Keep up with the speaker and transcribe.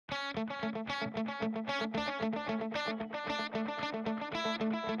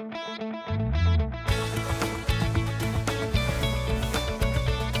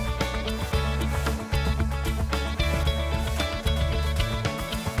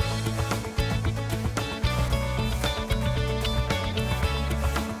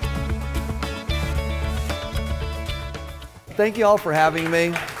Thank you all for having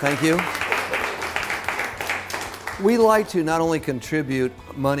me. Thank you. We like to not only contribute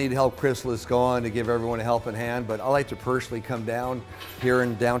money to help Chrysalis go on, to give everyone a helping hand, but I like to personally come down here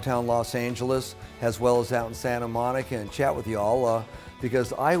in downtown Los Angeles, as well as out in Santa Monica, and chat with you all,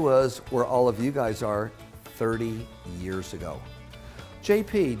 because I was where all of you guys are 30 years ago.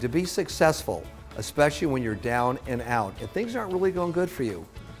 JP, to be successful, especially when you're down and out, and things aren't really going good for you,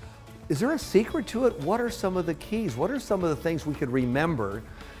 is there a secret to it? What are some of the keys? What are some of the things we could remember,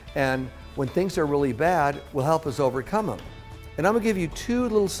 and when things are really bad, will help us overcome them? And I'm gonna give you two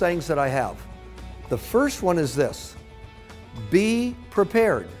little sayings that I have. The first one is this: be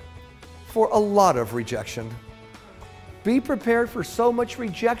prepared for a lot of rejection. Be prepared for so much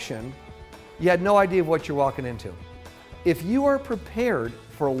rejection, you had no idea of what you're walking into. If you are prepared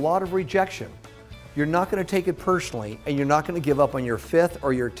for a lot of rejection, you're not going to take it personally, and you're not going to give up on your 5th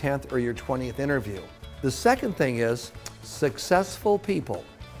or your 10th or your 20th interview. The second thing is, successful people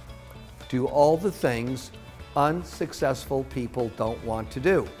do all the things unsuccessful people don't want to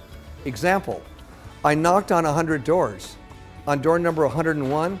do. Example, I knocked on 100 doors. On door number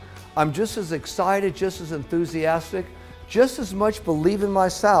 101, I'm just as excited, just as enthusiastic, just as much believe in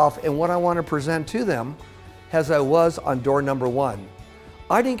myself and what I want to present to them as I was on door number 1.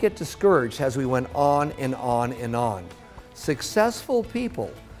 I didn't get discouraged as we went on and on and on. Successful people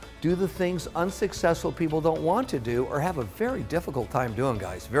do the things unsuccessful people don't want to do or have a very difficult time doing,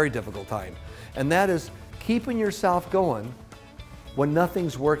 guys, very difficult time. And that is keeping yourself going when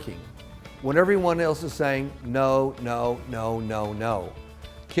nothing's working, when everyone else is saying no, no, no, no, no.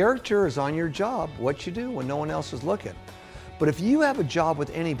 Character is on your job, what you do when no one else is looking. But if you have a job with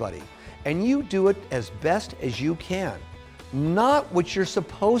anybody and you do it as best as you can, not what you're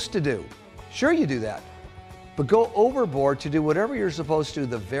supposed to do. Sure, you do that, but go overboard to do whatever you're supposed to do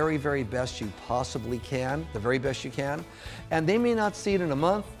the very, very best you possibly can, the very best you can. And they may not see it in a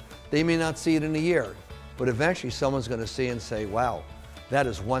month, they may not see it in a year, but eventually someone's going to see and say, wow, that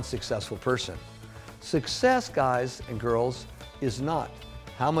is one successful person. Success, guys and girls, is not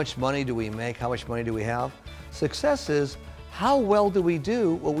how much money do we make, how much money do we have. Success is how well do we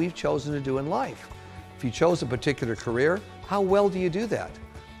do what we've chosen to do in life. If you chose a particular career, how well do you do that?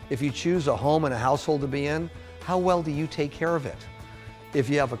 If you choose a home and a household to be in, how well do you take care of it? If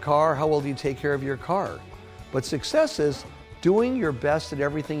you have a car, how well do you take care of your car? But success is doing your best at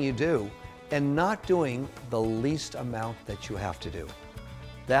everything you do and not doing the least amount that you have to do.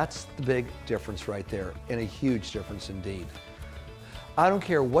 That's the big difference right there, and a huge difference indeed. I don't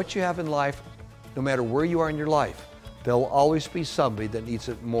care what you have in life, no matter where you are in your life, there'll always be somebody that needs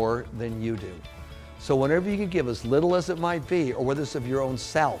it more than you do. So whenever you can give, as little as it might be, or whether it's of your own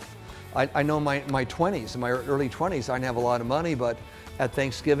self. I know my 20s, in my early 20s, I didn't have a lot of money, but at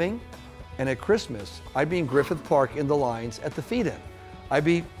Thanksgiving and at Christmas, I'd be in Griffith Park in the lines at the feed-in. I'd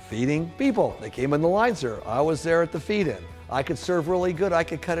be feeding people. They came in the lines there. I was there at the feed-in. I could serve really good. I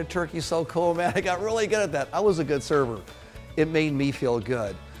could cut a turkey so cool, man. I got really good at that. I was a good server. It made me feel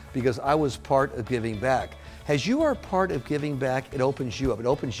good because I was part of giving back. As you are part of giving back, it opens you up. It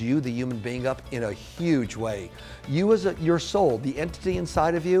opens you, the human being, up in a huge way. You as your soul, the entity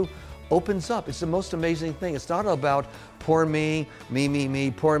inside of you, opens up. It's the most amazing thing. It's not about poor me,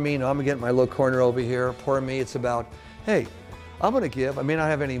 me, poor me. No, I'm gonna get in my little corner over here, poor me. It's about, hey, I'm gonna give. I may not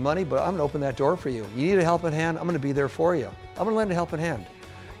have any money, but I'm gonna open that door for you. You need a helping hand, I'm gonna be there for you. I'm gonna lend a helping hand.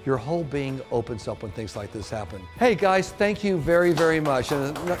 Your whole being opens up when things like this happen. Hey guys, thank you very, very much.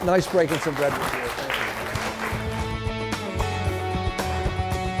 And nice breaking some bread with you.